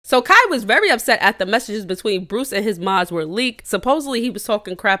So Kai was very upset after messages between Bruce and his mods were leaked. Supposedly he was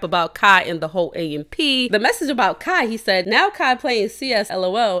talking crap about Kai and the whole AMP. The message about Kai, he said, now Kai playing CS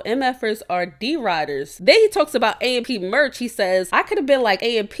LOL, MFers are D-Riders. Then he talks about AMP merch. He says, I could have been like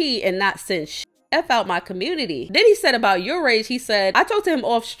AMP and not send shit. F out my community. Then he said about Yourrage, he said, I talked to him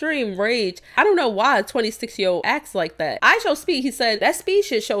off stream, Rage. I don't know why a 26-year-old acts like that. IShowSpeed, he said, that Speed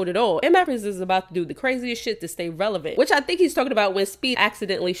shit showed it all. MFers is about to do the craziest shit to stay relevant, which I think he's talking about when Speed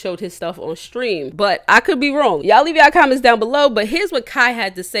accidentally showed his stuff on stream, but I could be wrong. Y'all leave your comments down below, but here's what Kai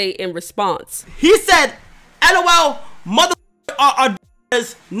had to say in response. He said, LOL, mother are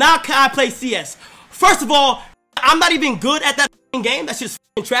now Kai play CS. First of all, I'm not even good at that game. That's just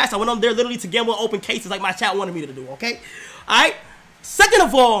trash. I went on there literally to gamble and open cases like my chat wanted me to do, okay? Alright? Second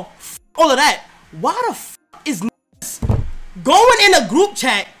of all of that, why the is going in a group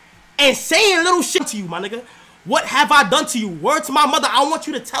chat and saying little shit to you, my nigga? What have I done to you? Word to my mother, I want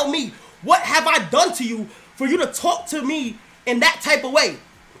you to tell me, what have I done to you for you to talk to me in that type of way?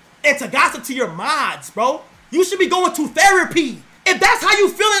 And to gossip to your mods, bro. You should be going to therapy. If that's how you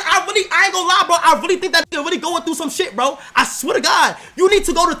feeling, I ain't gonna lie, bro. I really think that you're really going through some shit, bro. I swear to God, you need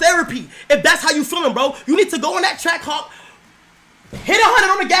to go to therapy. If that's how you feeling, bro, you need to go on that track hawk, hit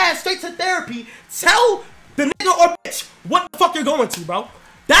 100 on the gas, straight to therapy. Tell the nigga or bitch what the fuck you're going to, bro.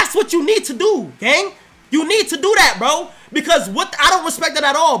 That's what you need to do, gang. You need to do that, bro. Because I don't respect that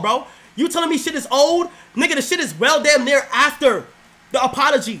at all, bro. You telling me shit is old? Nigga, the shit is well damn near after the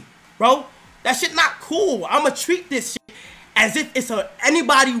apology, bro. That shit not cool. I'ma treat this shit as if it's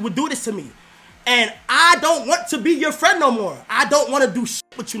anybody would do this to me. And I don't want to be your friend no more. I don't want to do shit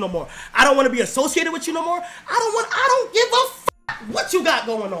with you no more. I don't want to be associated with you no more. I don't give a fuck what you got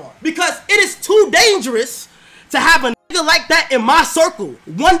going on. Because it is too dangerous to have a nigga like that in my circle.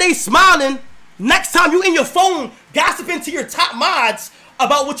 One day smiling, next time you in your phone gossiping to your top mods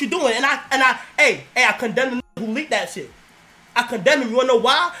about what you're doing. And I condemn the nigga who leaked that shit. I condemn him. You wanna know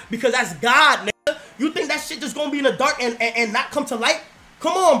why? Because that's God, nigga. You think that shit just gonna be in the dark and not come to light?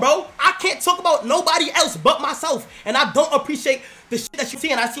 Come on, bro. I can't talk about nobody else but myself. And I don't appreciate the shit that you see.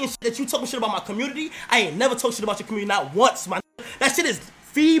 And I seen shit that you talking shit about my community. I ain't never talked shit about your community, not once, my nigga. That shit is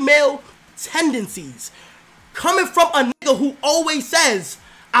female tendencies. Coming from a nigga who always says,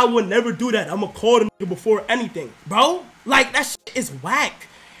 I would never do that. I'ma call the nigga before anything. Bro, like that shit is whack.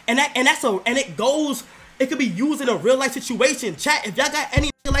 And it goes. It could be used in a real life situation. Chat, if y'all got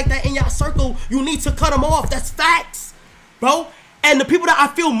any like that in y'all circle, you need to cut them off. That's facts, bro. And the people that I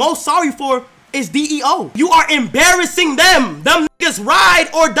feel most sorry for is DEO. You are embarrassing them. Them niggas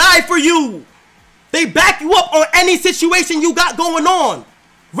ride or die for you. They back you up on any situation you got going on.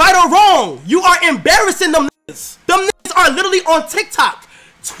 Right or wrong, you are embarrassing them niggas. Them niggas are literally on TikTok,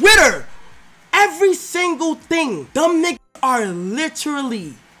 Twitter, every single thing. Them niggas are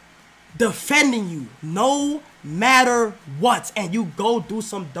literally defending you no matter what, and you go do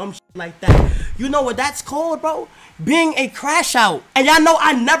some dumb shit like that. You know what that's called, bro? Being a crash out. And y'all know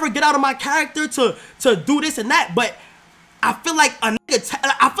I never get out of my character to do this and that, but I feel like I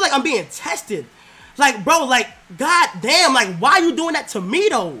feel like I'm being tested. Like, bro, like, god damn, like, why you doing that to me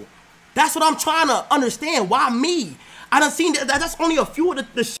though? That's what I'm trying to understand. Why me? I done seen that's only a few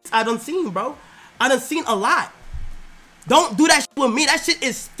of the shit I done seen, bro. I done seen a lot. Don't do that shit with me. That shit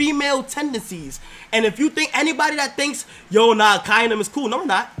is female tendencies. And if you think anybody that thinks, yo, nah, Kai and him is cool. No, I'm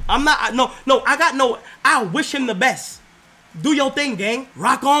not. I'm not. No, I wish him the best. Do your thing, gang.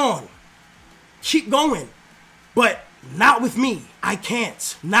 Rock on. Keep going. But not with me. I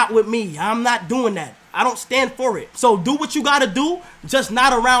can't. Not with me. I'm not doing that. I don't stand for it. So do what you gotta do, just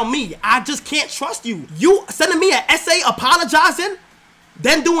not around me. I just can't trust you. You sending me an essay apologizing,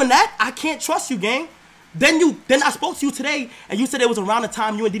 then doing that, I can't trust you, gang. Then I spoke to you today, and you said it was around the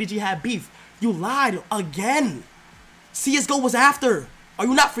time you and DDG had beef. You lied again. CSGO was after. Are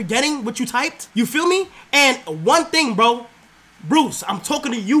you not forgetting what you typed? You feel me? And one thing, bro. Bruce, I'm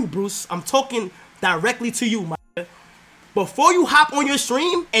talking to you, Bruce. I'm talking directly to you, my nigga. Before you hop on your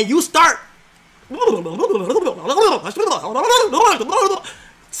stream and you start saying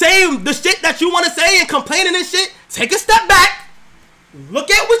the shit that you want to say and complaining and shit, take a step back. Look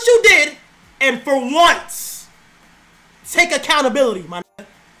at what you did. And for once, take accountability, my nigga.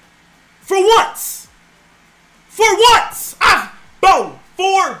 For once. For once. Bro,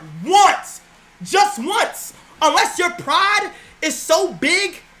 for once. Just once. Unless your pride is so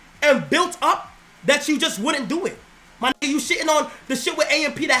big and built up that you just wouldn't do it. My nigga, you shitting on the shit with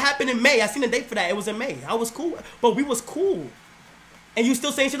AMP that happened in May. I seen the date for that. It was in May. I was cool. But we was cool. And you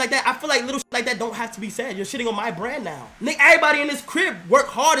still saying shit like that? I feel like little shit like that don't have to be said. You're shitting on my brand now. Nigga, everybody in this crib work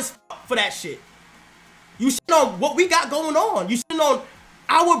hard as fuck for that shit. You shitting on what we got going on. You shitting on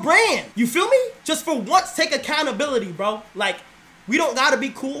our brand. You feel me? Just for once, take accountability, bro. Like, we don't gotta be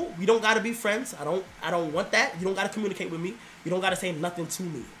cool. We don't gotta be friends. I don't want that. You don't gotta communicate with me. You don't gotta say nothing to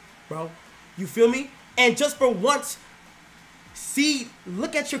me, bro. You feel me? And just for once,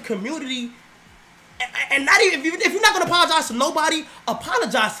 look at your community, and not even if you're not gonna apologize to nobody,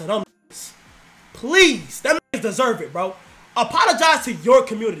 apologize to them. Please, them niggas deserve it, bro. Apologize to your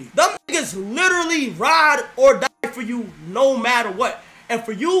community. Them niggas literally ride or die for you no matter what. And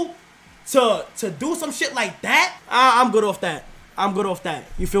for you to do some shit like that, I'm good off that. I'm good off that.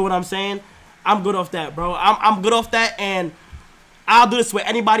 You feel what I'm saying? I'm good off that, bro. I'm good off that, and I'll do this with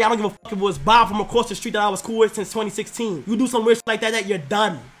anybody. I don't give a fuck if it was Bob from across the street that I was cool with since 2016. You do some weird shit like that, you're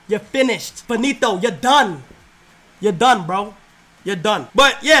done. You're finished. Finito, you're done. You're done, bro. You're done.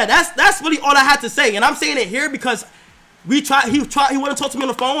 But yeah, that's really all I had to say. And I'm saying it here because he wouldn't talk to me on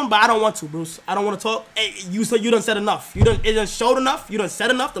the phone, but I don't want to, Bruce. I don't want to talk. Hey, you done said enough. It done showed enough. You done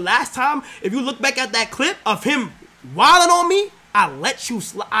said enough. The last time, if you look back at that clip of him wilding on me, I let you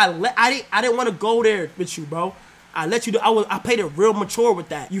I didn't want to go there with you, bro. I let you do. I played it real mature with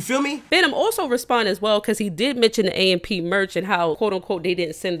that. You feel me? Phantom also responded as well because he did mention the A&P merch and how quote unquote they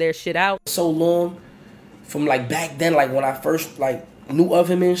didn't send their shit out. So long from like back then, like when I first like knew of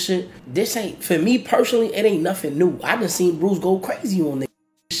him and shit. This ain't, for me personally, it ain't nothing new. I done seen Bruce go crazy on this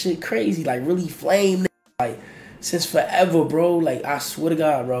shit, crazy, like really flame, like since forever, bro. Like I swear to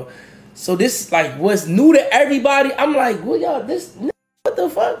God, bro. So this like what's new to everybody. I'm like, well, y'all, this what the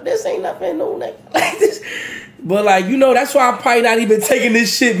fuck? This ain't nothing new, nigga. Like this. But like, you know, that's why I'm probably not even taking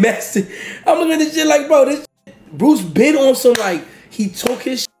this shit messy. I'm looking at this shit like, bro, this Bruce been on some like he took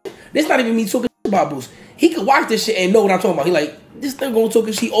his shit. This not even me talking shit about Bruce. He could watch this shit and know what I'm talking about. He like, this thing gonna talk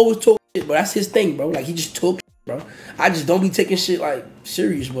his shit. He always talk shit, bro. That's his thing, bro. Like he just talk shit, bro. I just don't be taking shit like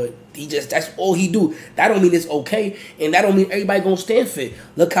serious, but that's all he do. That don't mean it's okay, and that don't mean everybody gonna stand for it.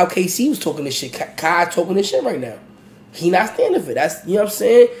 Look how KC was talking this shit. Kai talking this shit right now. He not standing for it. That's, you know what I'm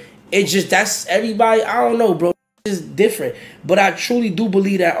saying? It's just, that's everybody, I don't know, bro. It's different. But I truly do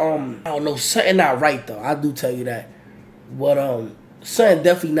believe that, I don't know, something not right, though. I do tell you that. But, something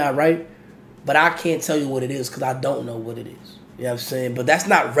definitely not right. But I can't tell you what it is because I don't know what it is. You know what I'm saying? But that's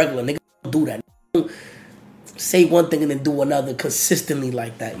not regular. Niggas don't do that. Niggas don't say one thing and then do another consistently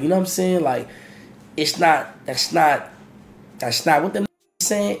like that. You know what I'm saying? Like, that's not what them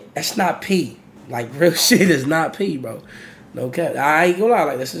saying. That's not P. Like, real shit is not P, bro. No cap. I ain't gonna lie,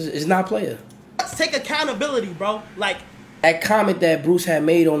 like, it's not player. Let's take accountability, bro. Like, that comment that Bruce had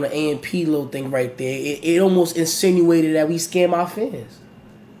made on the A&P little thing right there, it almost insinuated that we scam our fans.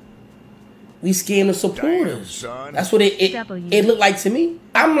 We scam the supporters. Damn, that's what it looked like to me.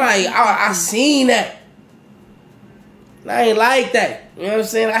 I'm like, I seen that. I ain't like that. You know what I'm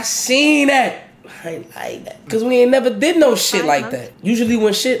saying? I seen that. I ain't like that. Because we ain't never did no shit like that. Usually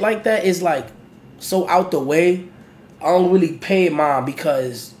when shit like that is like so out the way, I don't really pay mine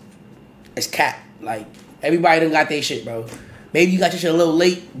because it's cap. Like, everybody done got their shit, bro. Maybe you got your shit a little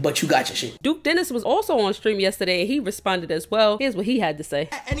late, but you got your shit. Duke Dennis was also on stream yesterday, and he responded as well. Here's what he had to say.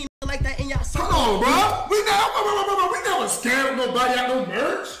 Any like that in y'all? Come on, bro. We never scammed nobody out no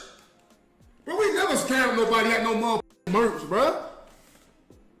merch. Bro, we never scammed nobody out no motherfucking merch, bro.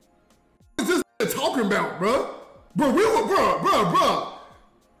 What is this talking about, bro? Bro, we were, bro.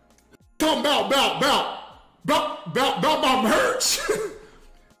 Talking about merch.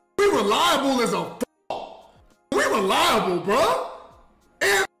 We were liable as a fuck. We were liable, bro.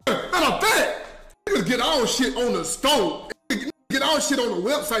 And matter of fact, niggas get our shit on the store. Get our shit on the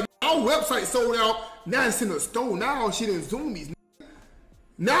website. Our website sold out. Now it's in the store. Now our shit in Zoomies.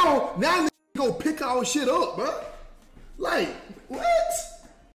 Now niggas go pick our shit up, bro. Like, what?